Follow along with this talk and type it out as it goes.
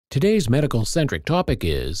Today's medical-centric topic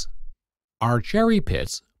is, are cherry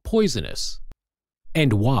pits poisonous?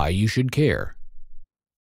 And why you should care.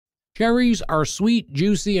 Cherries are sweet,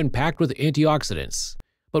 juicy, and packed with antioxidants.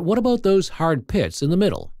 But what about those hard pits in the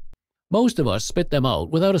middle? Most of us spit them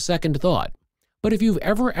out without a second thought. But if you've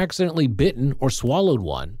ever accidentally bitten or swallowed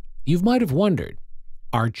one, you might have wondered,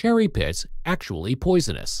 are cherry pits actually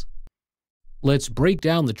poisonous? Let's break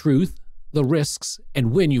down the truth, the risks,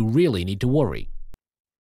 and when you really need to worry.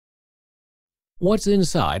 What's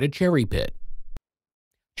inside a cherry pit?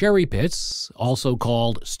 Cherry pits, also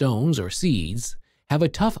called stones or seeds, have a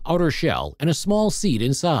tough outer shell and a small seed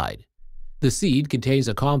inside. The seed contains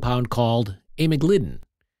a compound called amygdalin,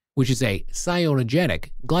 which is a cyanogenic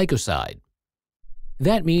glycoside.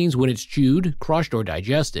 That means when it's chewed, crushed, or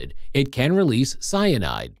digested, it can release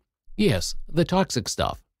cyanide. Yes, the toxic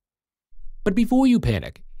stuff. But before you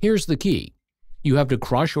panic, here's the key. You have to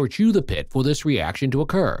crush or chew the pit for this reaction to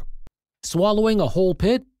occur. Swallowing a whole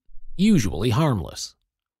pit? Usually harmless.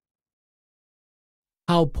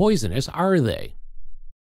 How poisonous are they?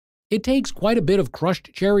 It takes quite a bit of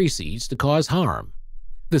crushed cherry seeds to cause harm.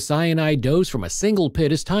 The cyanide dose from a single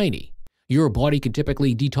pit is tiny. Your body can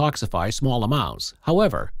typically detoxify small amounts.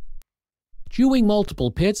 However, chewing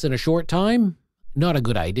multiple pits in a short time? Not a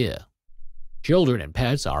good idea. Children and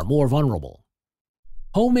pets are more vulnerable.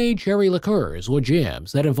 Homemade cherry liqueurs or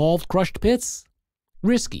jams that involve crushed pits?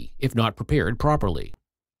 Risky if not prepared properly.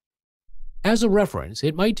 As a reference,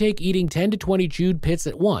 it might take eating 10 to 20 chewed pits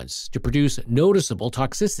at once to produce noticeable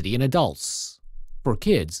toxicity in adults. For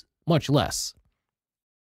kids, much less.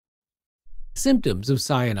 Symptoms of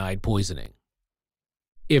cyanide poisoning.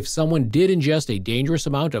 If someone did ingest a dangerous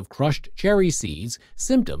amount of crushed cherry seeds,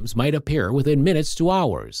 symptoms might appear within minutes to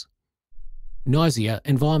hours. Nausea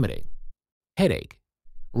and vomiting, headache,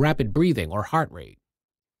 rapid breathing or heart rate,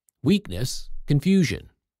 weakness, confusion.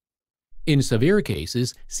 In severe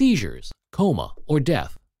cases, seizures, coma, or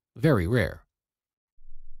death, very rare.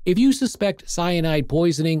 If you suspect cyanide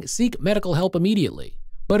poisoning, seek medical help immediately.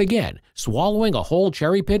 But again, swallowing a whole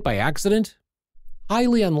cherry pit by accident?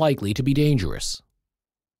 Highly unlikely to be dangerous.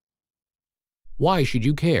 Why should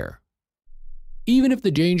you care? Even if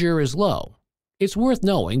the danger is low, it's worth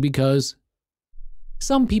knowing because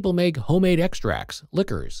some people make homemade extracts,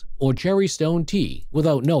 liquors, or cherry stone tea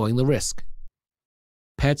without knowing the risk.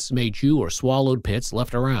 Pets may chew or swallowed pits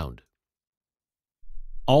left around.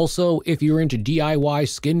 Also, if you're into DIY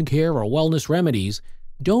skincare or wellness remedies,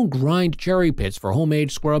 don't grind cherry pits for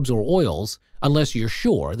homemade scrubs or oils unless you're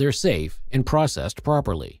sure they're safe and processed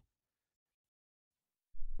properly.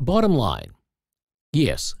 Bottom line.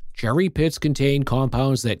 Yes, cherry pits contain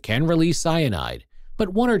compounds that can release cyanide, but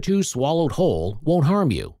one or two swallowed whole won't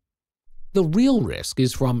harm you. The real risk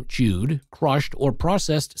is from chewed, crushed, or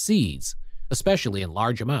processed seeds, especially in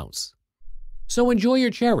large amounts. So enjoy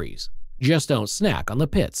your cherries, just don't snack on the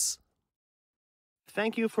pits.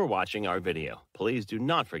 Thank you for watching our video. Please do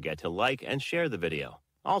not forget to like and share the video.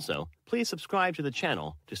 Also, please subscribe to the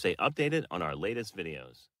channel to stay updated on our latest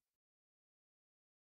videos.